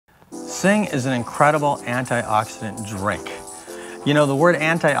Zing is an incredible antioxidant drink. You know, the word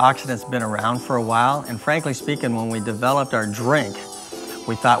antioxidant's been around for a while, and frankly speaking, when we developed our drink,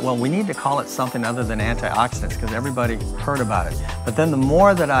 we thought, well, we need to call it something other than antioxidants because everybody heard about it. But then the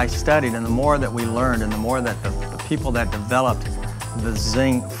more that I studied and the more that we learned and the more that the people that developed the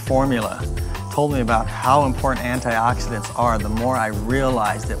Zing formula told me about how important antioxidants are, the more I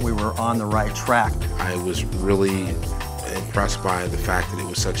realized that we were on the right track. I was really impressed by the fact that it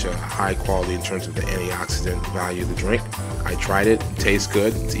was such a high quality in terms of the antioxidant value of the drink. I tried it, it tastes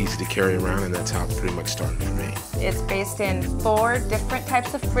good, it's easy to carry around, and that's how it pretty much started for me. It's based in 4 different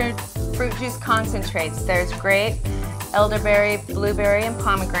types of fruit juice concentrates. There's grape, elderberry, blueberry, and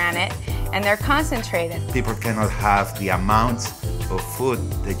pomegranate, and they're concentrated. People cannot have the amounts of food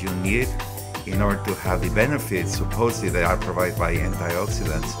that you need in order to have the benefits supposedly that are provided by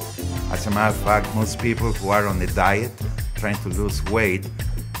antioxidants. As a matter of fact, most people who are on a diet trying to lose weight,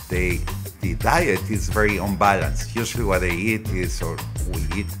 the diet is very unbalanced. Usually what they eat is, or we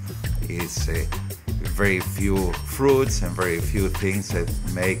eat, is very few fruits and very few things that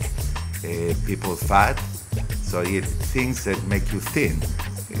make people fat. So eat things that make you thin,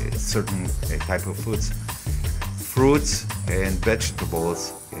 certain type of foods. Fruits and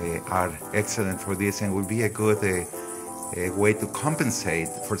vegetables are excellent for this and will be a good way to compensate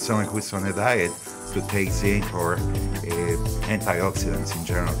for someone who's on a diet to take zinc or antioxidants in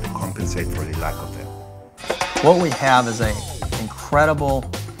general to compensate for the lack of them. What we have is an incredible,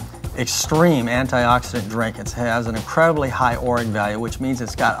 extreme antioxidant drink. It has an incredibly high ORAC value, which means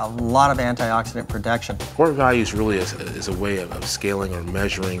it's got a lot of antioxidant protection. ORAC value is really is a way of scaling or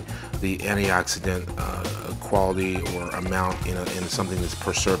measuring the antioxidant quality or amount in something that's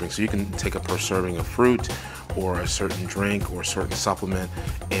per serving. So you can take a per serving of fruit or a certain drink or a certain supplement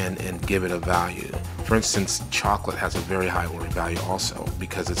and give it a value. For instance, chocolate has a very high ORAC value also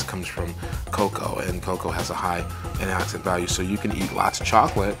because it comes from cocoa, and cocoa has a high antioxidant value. So you can eat lots of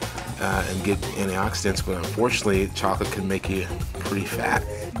chocolate and get antioxidants, but unfortunately chocolate can make you pretty fat.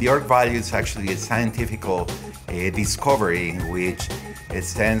 The ORAC value is actually a scientific discovery in which it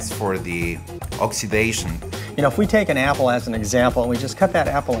stands for the oxidation. You know, if we take an apple as an example and we just cut that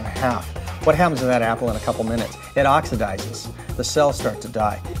apple in half, what happens to that apple in a couple minutes? It oxidizes. The cells start to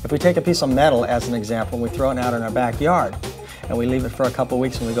die. If we take a piece of metal as an example and we throw it out in our backyard and we leave it for a couple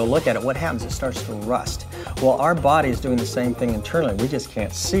weeks and we go look at it, what happens? It starts to rust. Well, our body is doing the same thing internally. We just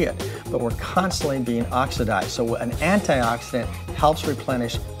can't see it, but we're constantly being oxidized. So an antioxidant helps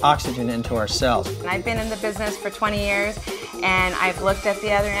replenish oxygen into our cells. And I've been in the business for 20 years, and I've looked at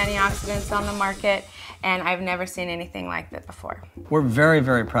the other antioxidants on the market, and I've never seen anything like that before. We're very,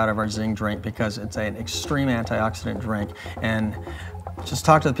 very proud of our Zing drink because it's an extreme antioxidant drink, and just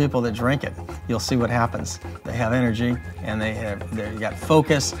talk to the people that drink it. You'll see what happens. They have energy and they got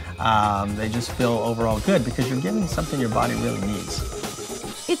focus. They just feel overall good because you're giving something your body really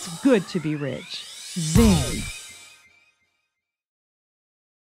needs. It's good to be rich. Zing.